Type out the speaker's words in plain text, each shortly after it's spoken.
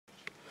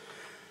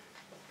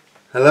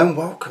Hello and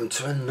welcome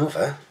to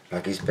another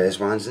Maggie's Beers,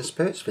 Wines and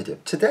Spirits video.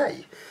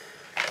 Today,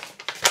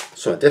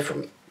 something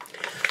different.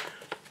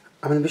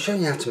 I'm going to be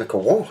showing you how to make a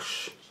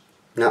wash.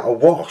 Now a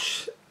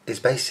wash is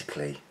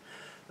basically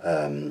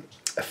a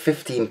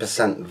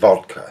 15%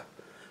 vodka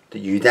that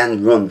you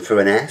then run through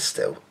an air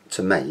still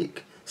to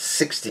make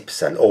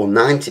 60% or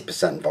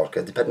 90%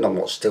 vodka, depending on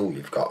what still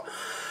you've got.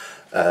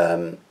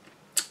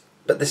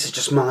 But this is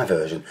just my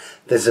version.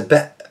 There's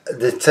a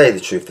to tell you the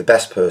truth, the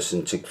best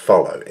person to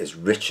follow is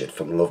Richard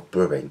from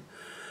Lovebrewing.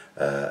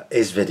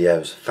 His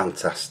videos,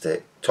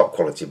 fantastic, top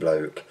quality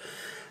bloke,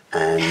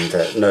 and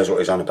knows what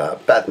he's on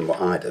about, better than what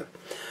I do.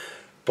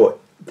 But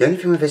the only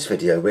thing with this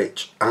video,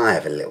 which I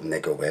have a little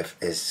niggle with,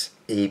 is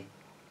I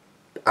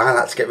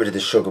like to get rid of the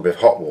sugar with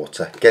hot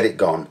water, get it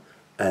gone,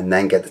 and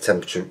then get the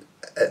temperature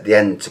at the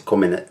end to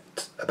come in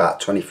at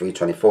about 23,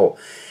 24.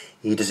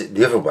 He does it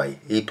the other way.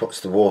 He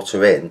puts the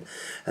water in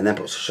and then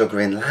puts the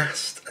sugar in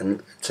last.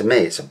 And to me,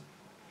 it's a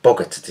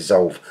bugger to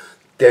dissolve.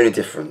 The only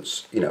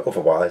difference, you know,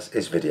 otherwise,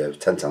 his video is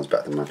 10 times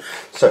better than mine.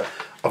 So,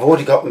 I've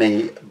already got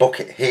my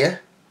bucket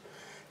here.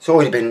 It's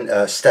already been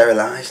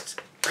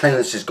sterilised.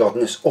 Cleanliness is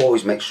godliness.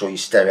 Always make sure you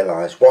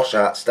sterilise. Wash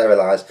out,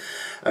 sterilise,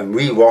 and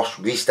re-wash,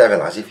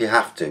 re-sterilise if you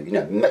have to. You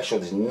know, make sure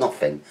there's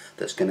nothing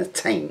that's going to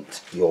taint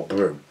your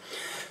brew.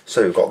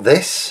 So, we've got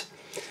this,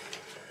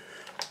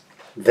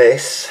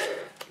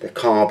 the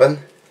carbon,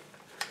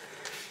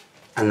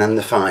 and then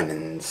the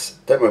finings.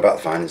 Don't worry about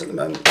the finings at the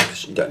moment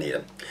because you don't need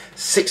them.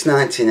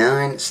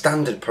 $6.99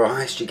 standard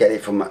price. You get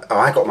it from,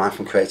 I got mine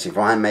from Creative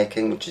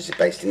Winemaking, which is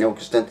based in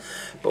Ilkeston,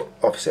 but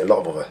obviously a lot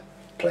of other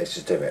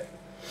places do it.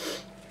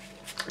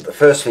 The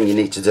first thing you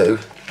need to do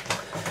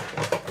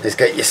is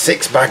get your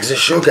 6 bags of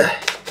sugar.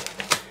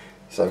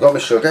 So I've got my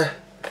sugar,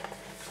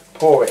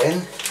 pour it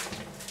in,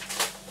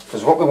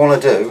 because what we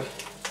want to do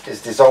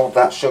is dissolve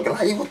that sugar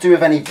like you would do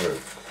with any brew.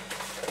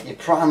 Your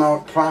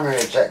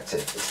primary objective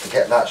is to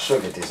get that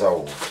sugar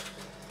dissolved.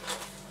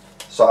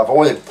 So I've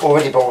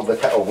already boiled the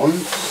kettle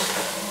once.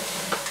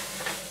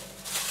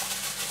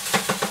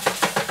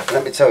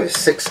 Let me tell you,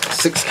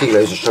 6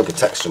 kilos of sugar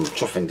takes some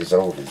chuffing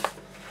dissolving.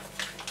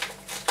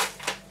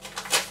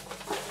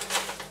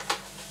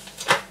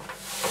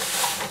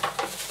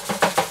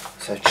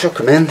 So chuck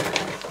them in.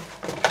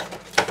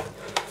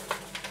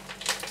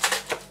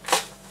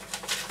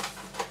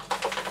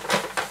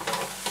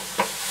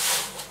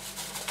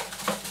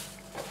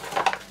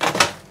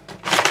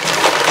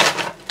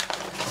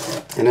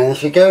 And then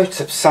if you go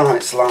to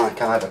sites like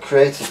either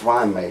Creative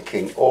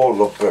Winemaking or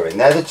Lovebrewing,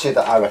 they're the two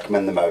that I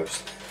recommend the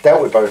most.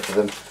 Dealt with both of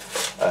them,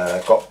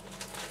 got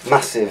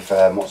massive,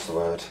 what's the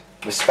word,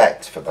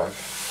 respect for both.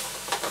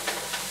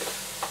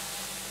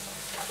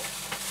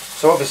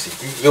 So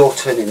obviously you're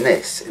turning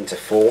this into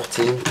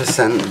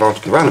 14%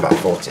 vodka, around about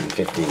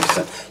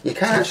 14-15%. You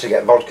can actually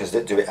get vodkas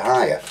that do it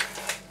higher,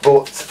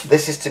 but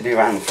this is to be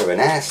ran through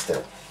an air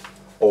still,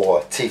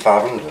 or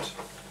T500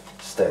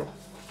 still.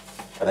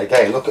 And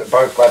again, look at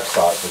both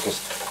websites because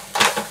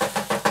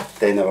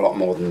they know a lot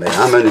more than me.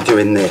 I'm only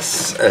doing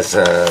this as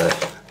a,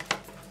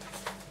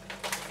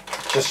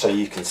 just so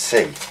you can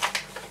see.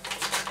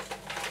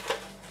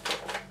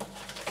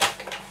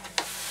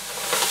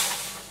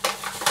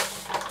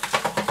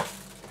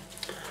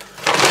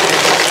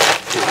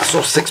 That's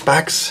all 6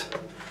 bags.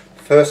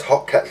 First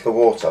hot kettle of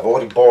water. I've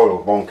already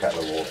boiled 1 kettle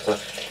of water.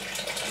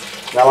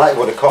 Now, like you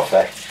would a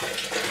coffee,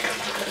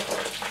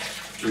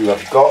 you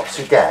have got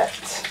to get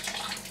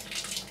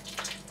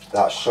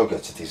that sugar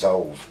to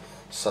dissolve.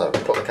 So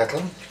put the kettle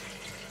on.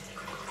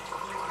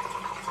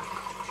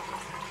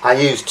 I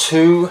use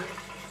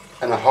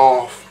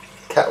 2.5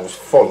 kettles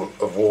full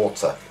of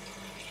water.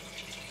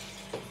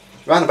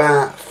 Around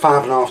about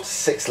 5.5 to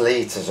 6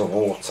 litres of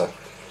water.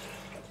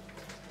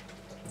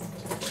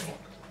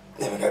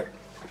 There we go.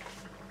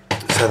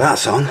 So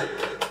that's on.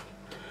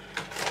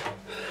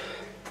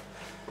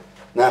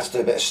 Now let's do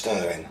a bit of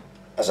stirring.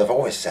 As I've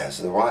always said,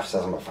 so the wife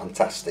says I'm a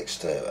fantastic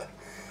stirrer,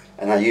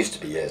 and I used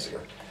to be years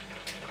ago.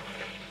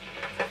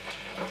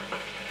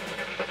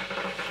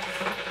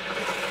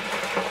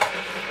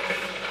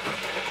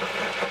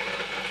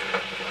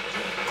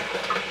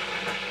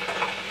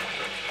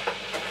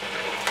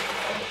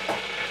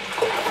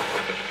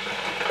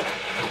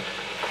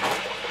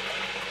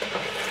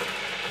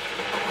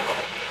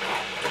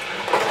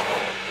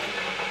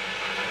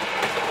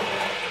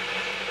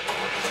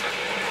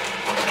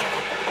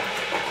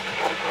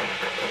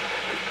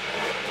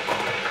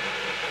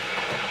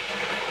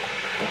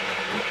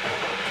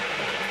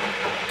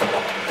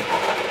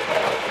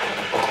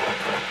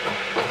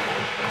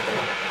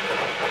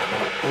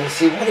 And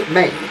see what it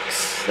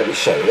makes, let me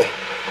show you,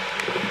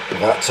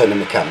 without turning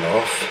the camera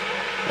off,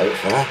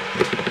 hopefully.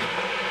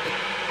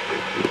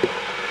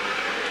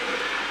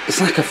 It's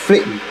like a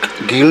thick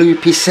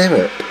gloopy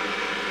syrup.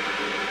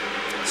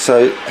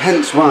 So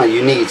hence why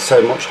you need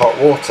so much hot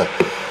water.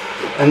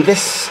 And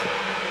this,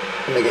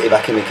 let me get you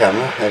back in the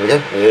camera, there we go.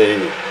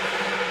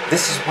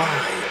 This is why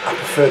I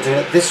prefer doing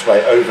it this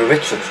way over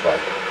Richard's way.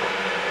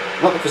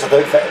 Not because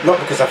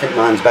I think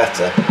mine's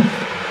better,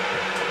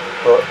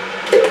 but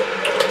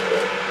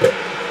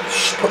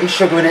putting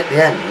sugar in at the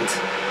end,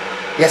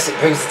 yes, it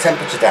brings the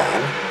temperature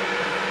down,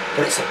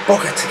 but it's a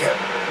bugger to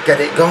get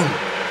it gone.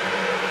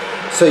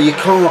 So your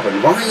carbon,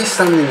 while you're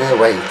standing there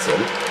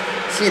waiting,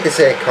 see this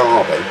here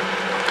carbon,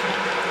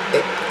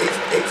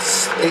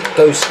 it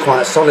goes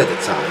quite solid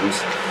at times,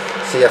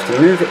 so you have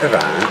to move it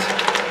around,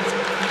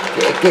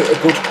 get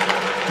a good,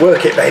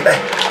 work it baby,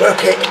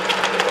 work it,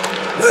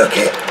 work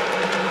it.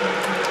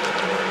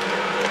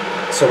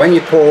 So when you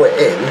pour it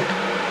in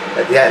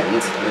at the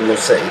end, and you'll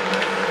see,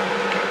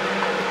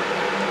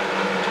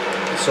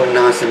 it's all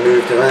nice and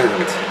moved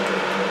around.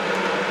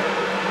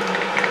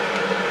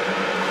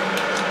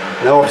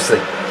 Now obviously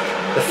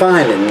the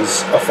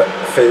filings are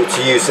for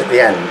to use at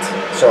the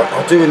end, so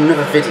I'll do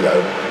another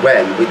video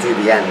when we do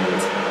the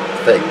end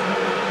thing.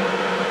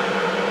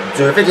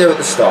 Do a video at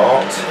the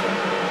start,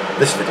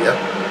 this video,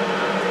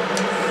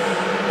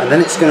 and then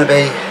it's going to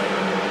be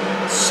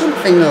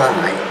something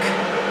like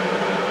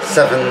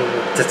 7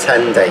 to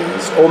 10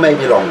 days, or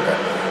maybe longer.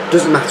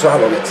 Doesn't matter how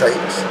long it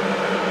takes.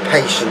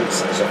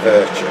 Patience is a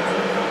virtue.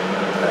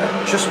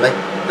 Trust me,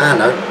 I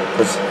know,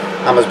 because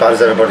I'm as bad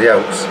as everybody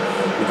else.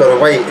 You've got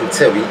to wait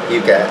until you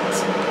get,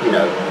 you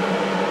know,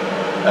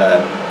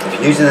 if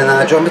you're using an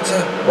hydrometer,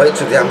 wait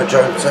till the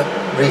hydrometer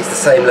reads the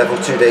same level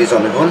 2 days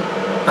on the run,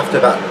 after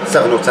about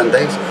 7 or 10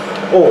 days.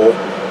 Or,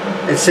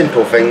 in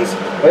simple things,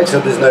 wait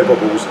till there's no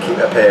bubbles keep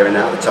appearing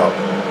out the top.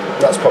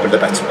 That's probably the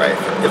better way,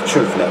 if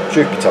truth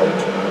be told.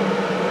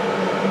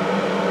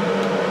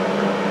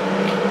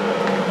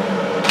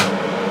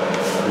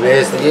 And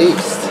here's the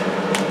yeast.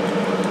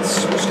 This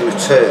is what's going to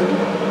turn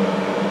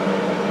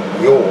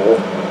your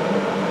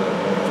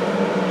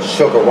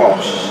sugar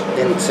wash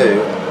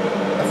into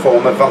a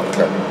form of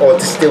vodka or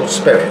distilled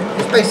spirit.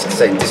 It's basically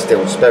saying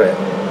distilled spirit.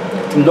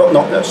 Not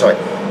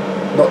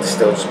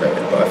distilled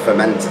spirit, but a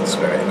fermented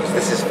spirit, because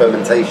this is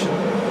fermentation.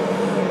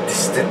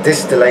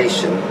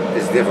 Distillation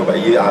is the other way.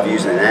 You either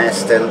using an air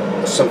still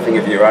or something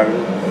of your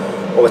own,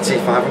 or a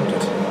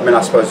T500. I mean,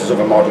 I suppose there's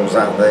other models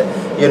out there.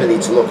 You only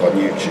need to look on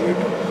YouTube.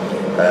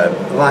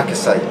 Like I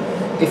say,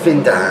 if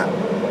in doubt,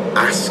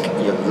 ask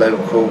your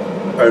local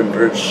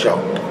homebrew shop.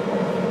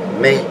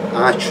 Me,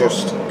 I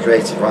trust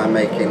Creative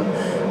Winemaking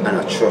and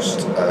I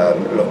trust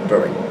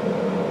Lovebrewing,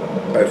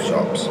 both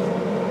shops.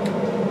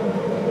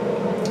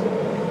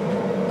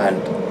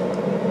 And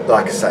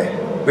like I say,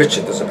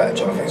 Richard does a better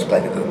job of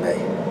explaining it than me.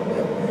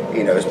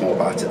 He knows more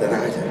about it than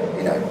I do,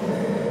 you know.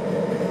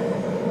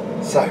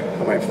 So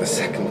I'm waiting for the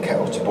second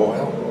kettle to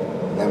boil,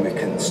 and then we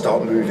can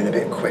start moving a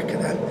bit quicker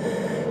then.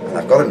 And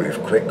I've got to move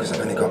quick because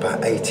I've only got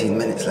about 18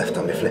 minutes left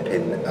on my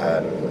flipping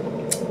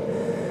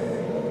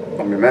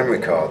on my memory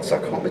card, so I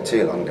can't be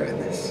too long doing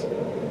this.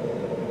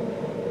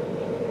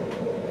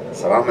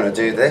 So I'm going to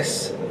do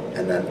this,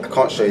 and then I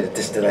can't show you the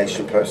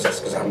distillation process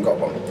because I haven't got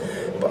one,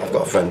 but I've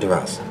got a friend who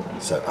has.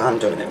 So I'm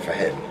doing it for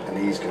him, and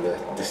he's going to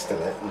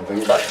distill it and bring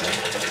it back to me.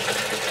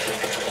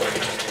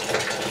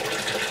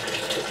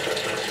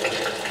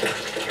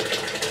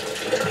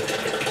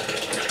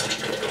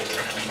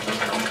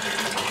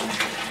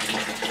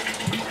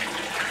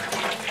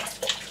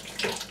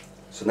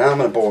 So now I'm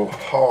going to boil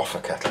half a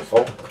kettle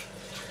full,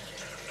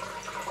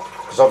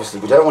 because obviously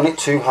we don't want it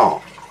too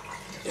hot.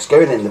 It's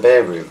going in the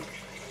beer room,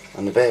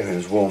 and the beer room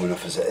is warm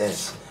enough as it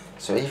is.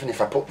 So even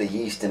if I put the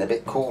yeast in a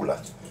bit cooler,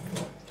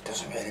 it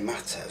doesn't really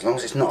matter, as long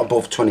as it's not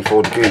above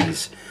 24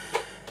 degrees,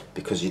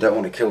 because you don't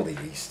want to kill the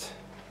yeast.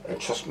 And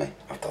trust me,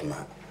 I've done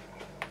that.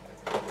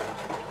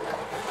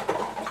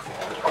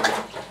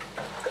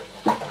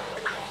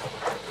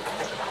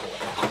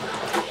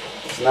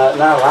 So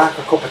now like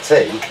a cup of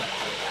tea,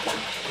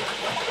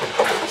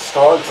 it's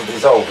starting to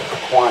dissolve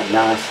quite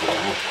nicely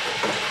now.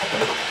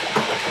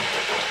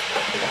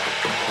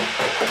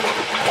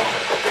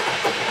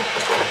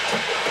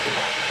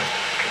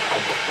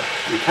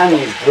 You can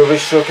use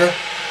brewer's sugar.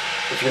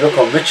 If you look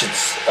on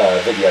Richard's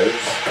videos,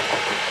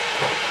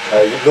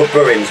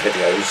 Lovebrewings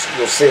videos,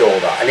 you'll see all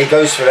that, and he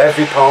goes through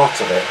every part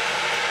of it.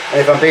 And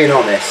if I'm being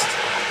honest,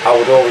 I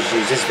would always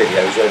use his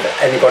videos over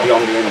anybody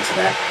on the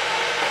internet,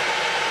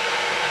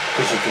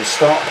 because you can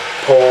stop,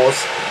 pause,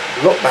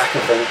 look back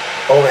and think,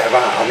 oh yeah,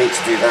 right, I need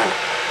to do that.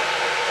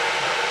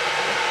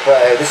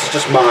 But this is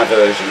just my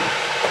version,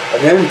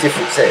 and the only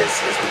difference is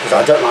because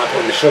I don't like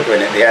putting the sugar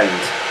in at the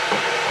end.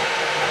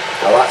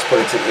 I like to put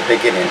it at the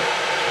beginning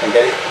and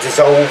get it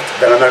dissolved,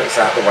 then I know it's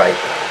out of the way.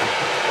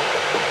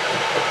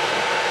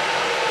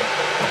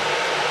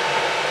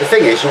 The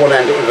thing is, you want to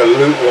end up with a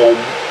lukewarm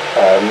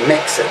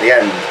mix at the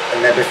end,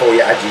 and then before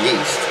you add your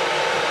yeast.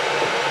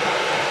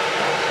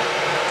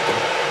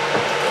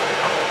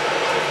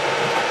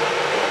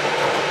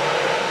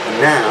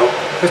 And now,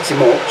 pretty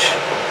much,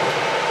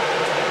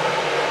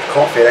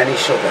 can't feel any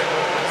sugar,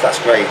 so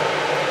that's great.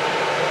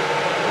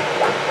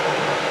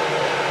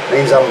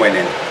 Means I'm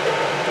winning.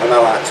 And I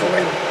like to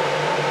win.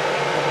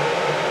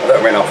 I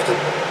don't win often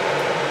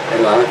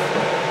in life,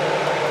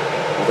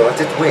 although I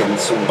did win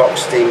some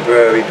Box Steam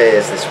Brewery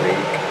beers this week,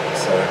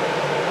 so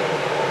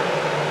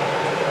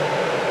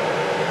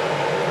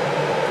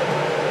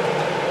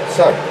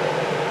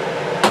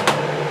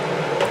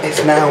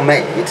it's now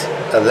made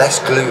a less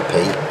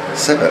gloopy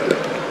syrup.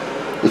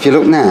 If you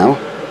look now,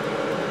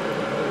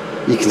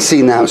 you can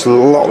see now it's a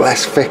lot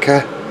less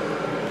thicker,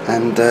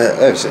 and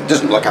it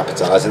doesn't look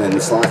appetising in the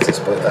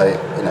slightest, but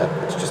you know,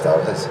 it's just how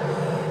it is.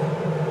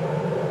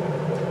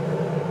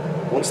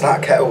 Once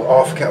that kettle,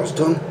 half kettle's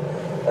done,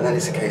 and then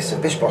it's a case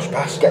of bish bosh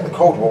bash, get the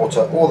cold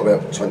water all the way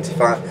up to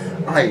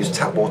 25. I use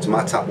tap water,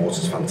 my tap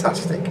water's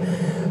fantastic.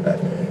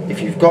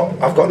 If you've got,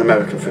 I've got an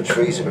American fridge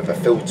freezer with a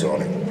filter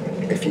on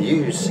it. If you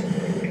use,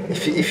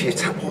 if your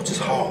tap water's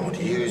hard,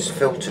 use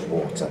filtered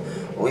water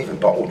or even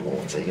bottled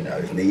water, you know,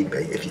 if need be,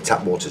 if your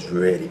tap water's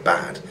really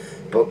bad.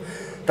 But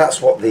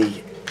that's what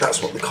the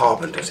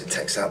carbon does, it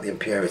takes out the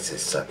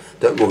impurities, so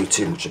don't worry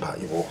too much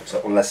about your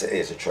water unless it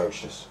is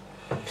atrocious.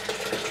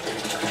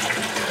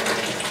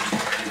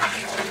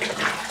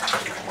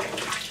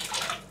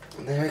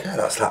 And there we go,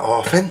 that's that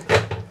half in.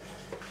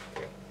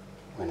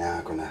 We're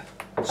now going to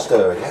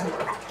stir again.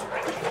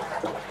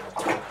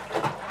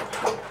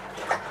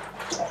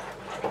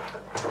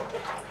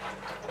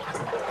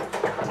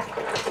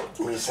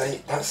 You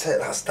see, that's it,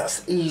 that's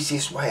the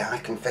easiest way I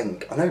can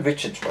think. I know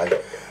Richard's way,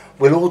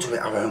 we'll all do it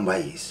our own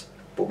ways,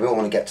 but we all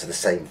want to get to the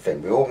same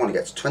thing. We all want to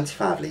get to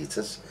 25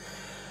 litres.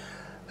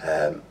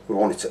 We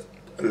want it to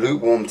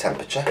lukewarm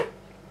temperature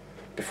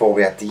before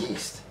we add the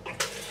yeast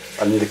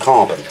and the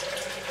carbon.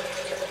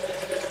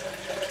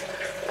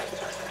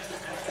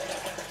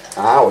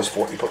 I always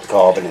thought you put the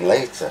carbon in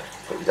later,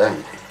 but you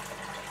don't.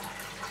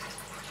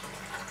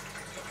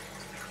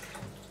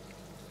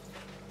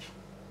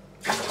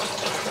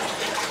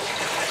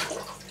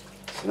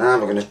 So now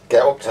we're going to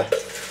get up to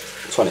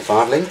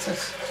 25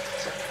 litres.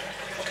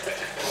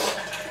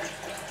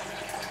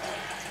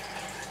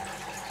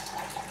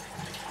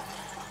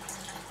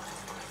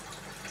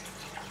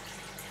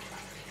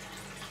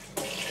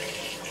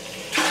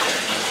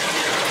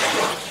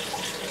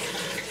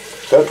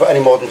 Don't put any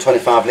more than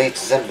 25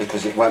 litres in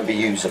because it won't be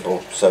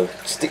usable, so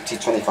stick to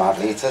your 25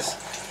 litres.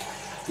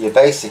 You're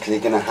basically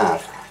going to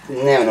have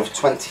near enough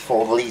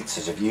 24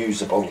 litres of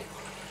usable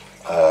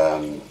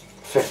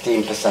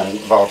 15%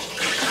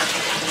 vodka,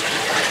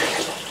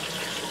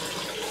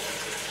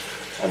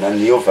 and then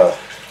the other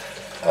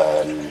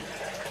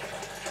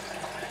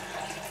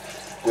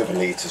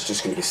litre is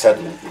just going to be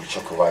sediment you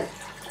chuck away.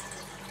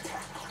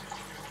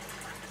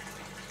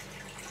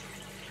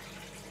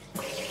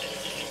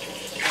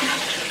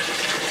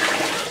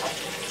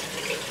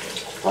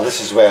 Now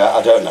this is where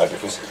I don't know,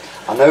 because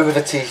I know with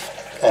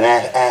an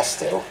air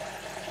still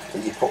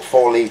that you put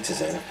 4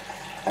 litres in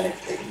and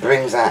it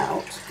brings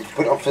out, if you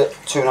put it on for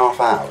 2.5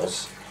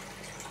 hours,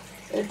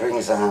 it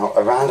brings out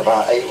around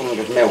about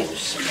 800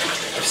 mils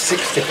of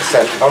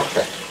 60%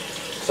 vodka.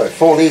 So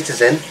 4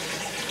 litres in,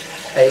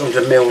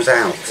 800 mils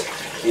out.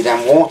 You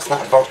then water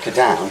that vodka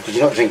down, because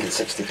you're not drinking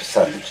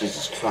 60%,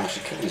 Jesus Christ,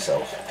 you kill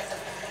yourself.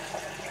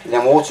 You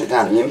then water it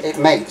down, and it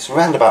makes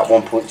around about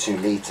 1.2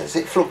 litres.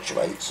 It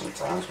fluctuates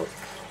sometimes, but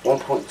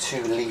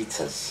 1.2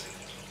 litres.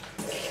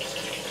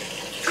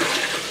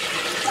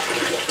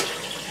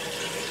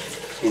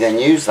 You then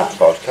use that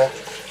vodka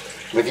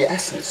with your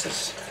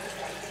essences.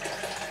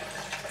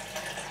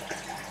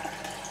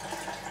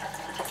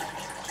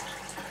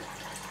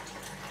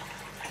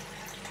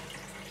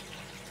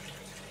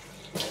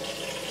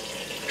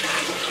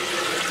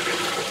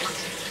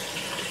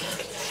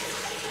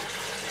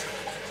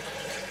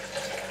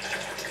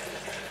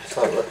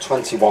 So we're at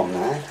 21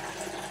 there.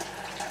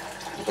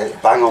 Get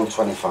it bang on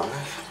 25.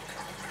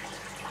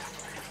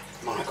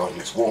 My God,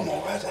 it's warm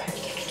already.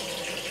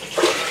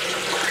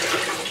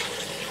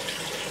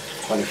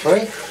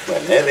 23,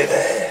 we're nearly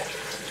there.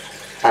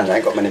 And I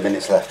ain't got many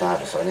minutes left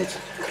either, so I need to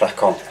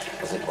crack on,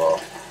 as it were.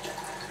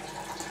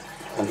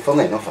 And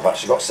funnily enough, I've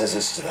actually got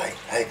scissors today.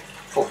 Hey,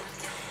 oh.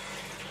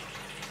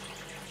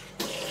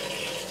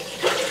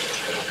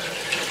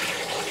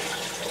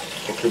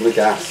 Cooking the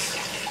gas.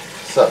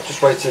 So,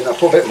 just waiting, I'll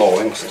put a bit more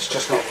in because it's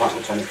just not quite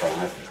on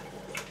 25.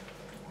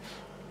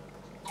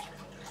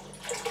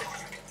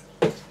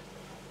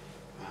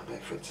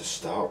 For it to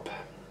stop.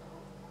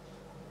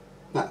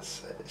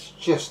 That's it, it's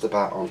just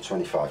about on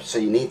 25. So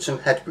you need some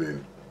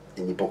headroom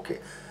in your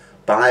bucket.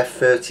 Buy a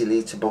 30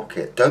 litre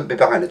bucket. Don't be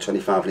buying a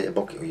 25 litre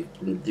bucket or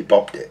you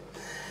bobbed it.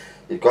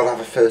 You've got to have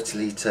a 30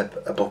 litre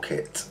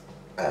bucket,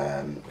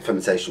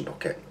 fermentation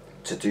bucket,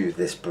 to do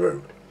this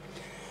brew,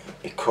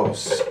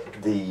 because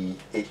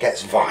it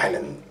gets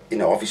violent. You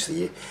know,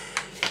 obviously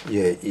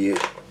you're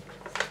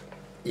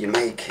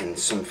making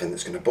something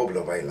that's going to bubble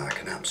away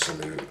like an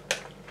absolute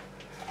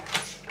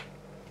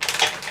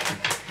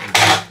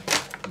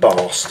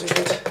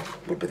bastard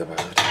would be the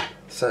word.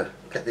 So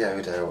get the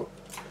Odo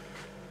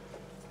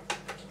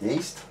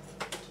yeast.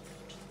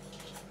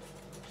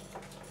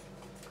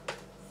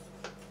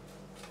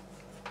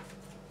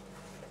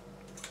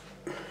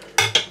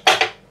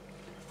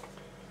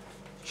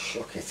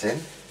 Chuck it in.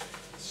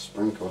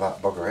 Sprinkle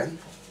that bugger in.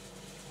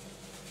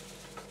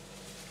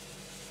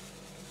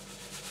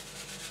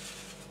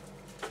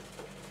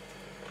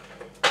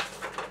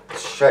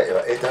 straight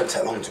away, it don't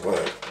take long to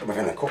work.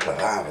 Within a couple of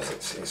hours,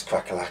 it's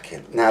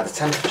crack-a-lacking. Now the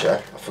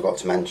temperature, I forgot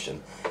to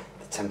mention,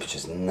 the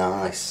temperature's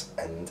nice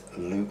and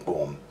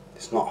lukewarm.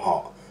 It's not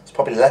hot. It's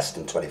probably less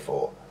than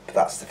 24, but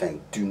that's the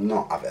thing. Do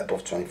not have it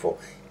above 24.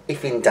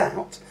 If in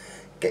doubt,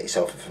 get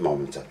yourself a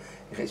thermometer.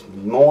 If it's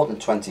more than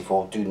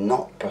 24, do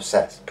not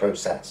process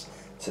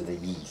to the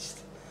yeast.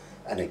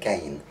 And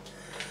again,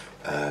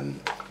 if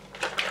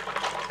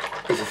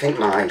you think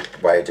my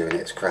way of doing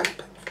it is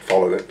crap,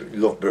 follow it,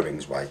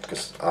 Lovebrewings way,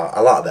 because I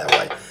like their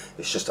way.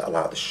 It's just that I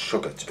like the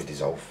sugar to be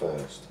dissolved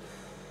first.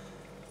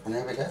 And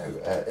there we go.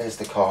 Here's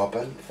the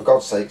carbon. For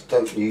God's sake,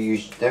 don't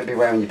be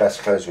wearing your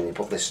best clothes when you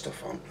put this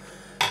stuff on,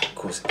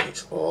 because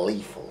it's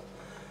lethal.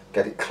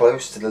 Get it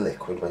close to the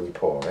liquid when you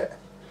pour it.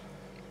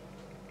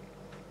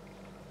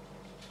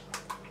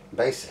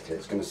 Basically,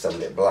 it's going to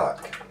send it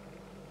black.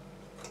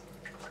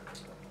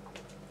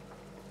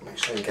 Make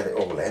sure you get it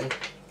all in.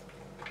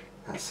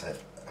 That's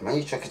it. And when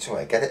you chuck it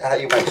away, get it out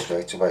of your way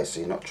straight away so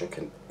you're not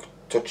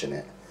touching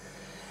it.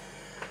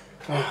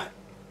 Right.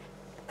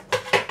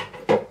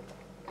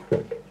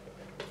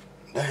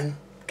 Then,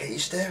 get your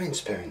stirring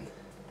spoon.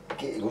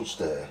 Get your good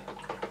stir.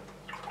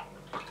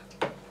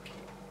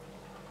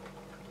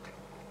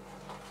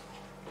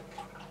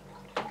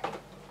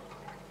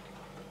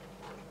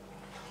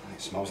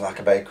 It smells like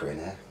a bakery in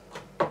here.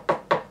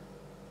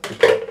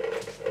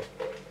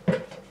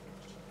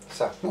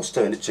 So, not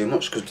stirring it too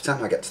much, because by the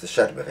time I get to the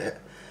shed with it,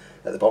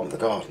 at the bottom of the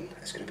garden,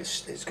 it's going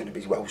to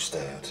be well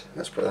stirred.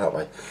 Let's put it that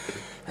way.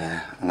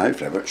 And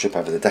hopefully I won't trip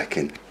over the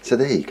decking. So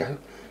there you go.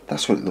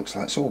 That's what it looks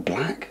like. It's all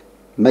black.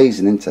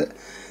 Amazing, isn't it?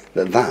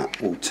 That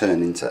will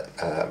turn into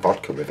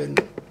vodka within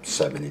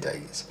so many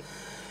days.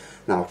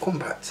 Now I'll come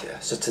back to you.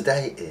 So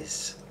today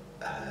is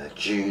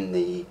June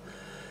the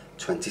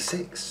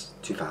 26th,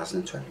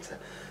 2020.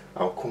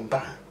 I'll come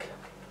back.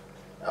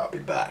 I'll be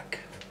back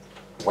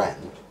when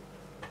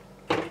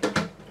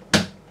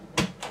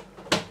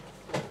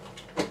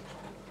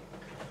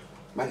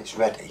it's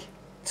ready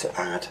to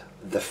add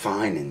the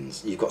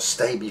finings. You put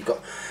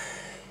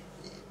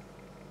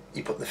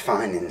the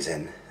finings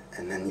in,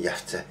 and then you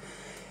have to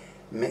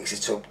mix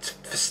it up to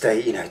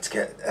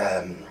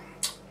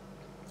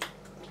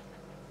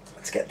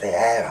get the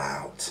air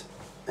out.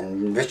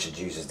 And Richard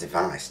uses a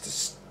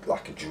device,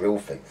 like a drill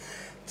thing,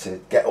 to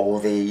get all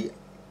the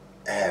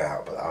air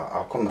out. But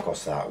I'll come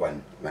across that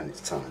when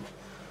it's time.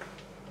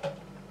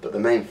 But the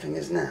main thing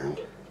is now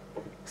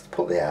is to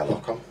put the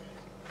airlock on.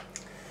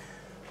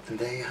 And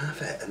there you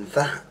have it, and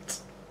that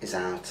is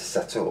how to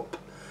set up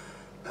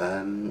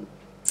a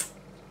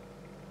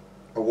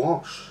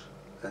wash,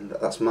 and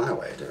that's my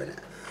way of doing it.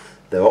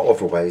 There are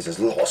other ways. There's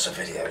lots of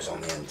videos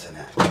on the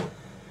internet,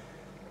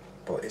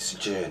 but it's a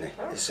journey.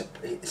 It's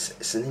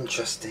an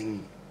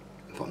interesting.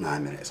 I've got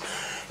 9 minutes.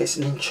 It's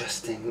an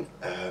interesting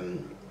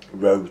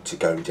road to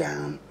go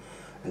down,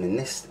 and in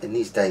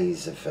these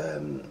days of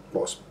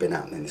what's been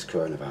happening, this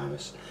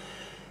coronavirus.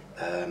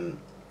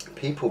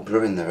 People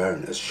brewing their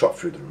own has shot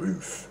through the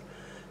roof.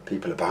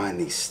 People are buying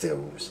these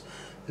stills,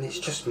 and it's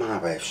just my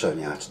way of showing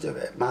you how to do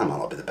it. Mine might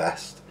not be the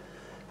best,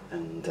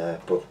 and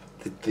but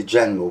the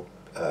general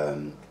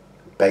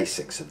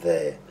basics are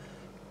there.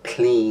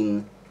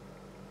 Clean,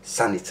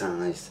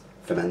 sanitised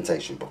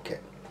fermentation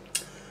bucket.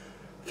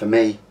 For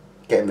me,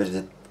 getting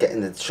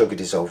the sugar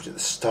dissolved at the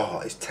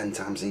start is 10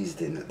 times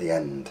easier than at the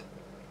end.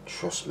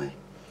 Trust me.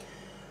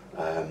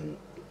 And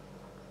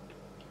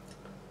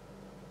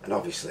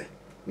obviously,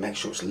 make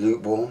sure it's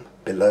lukewarm,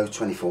 below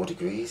 24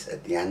 degrees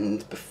at the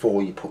end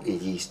before you put your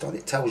yeast on.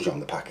 It tells you on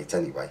the packet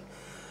anyway.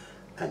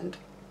 And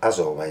as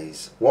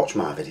always, watch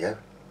my video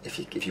if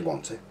you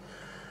want to.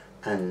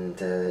 And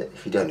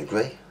if you don't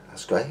agree,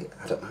 that's great,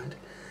 I don't mind.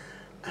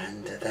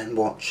 And then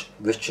watch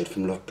Richard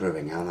from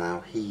Lovebrewing and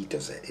how he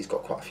does it. He's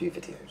got quite a few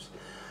videos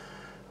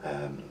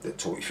that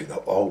talk you through the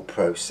whole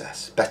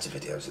process. Better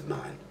videos than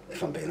mine,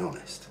 if I'm being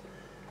honest.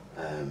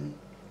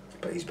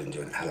 But he's been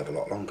doing it a hell of a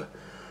lot longer.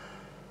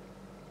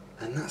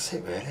 And that's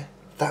it really.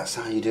 That's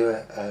how you do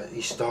it.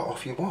 You start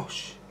off your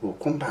wash. We'll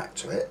come back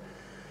to it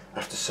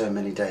after so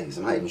many days.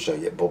 I might even show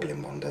you it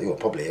bubbling one day. You'll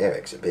probably hear it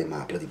because it'll be in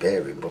my bloody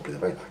beer room bubbling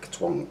away like a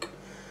twonk.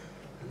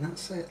 And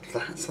that's it.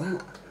 That's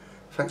that.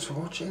 Thanks for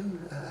watching.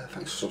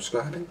 Thanks for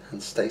subscribing.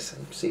 And stay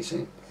safe. See you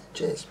soon.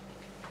 Cheers.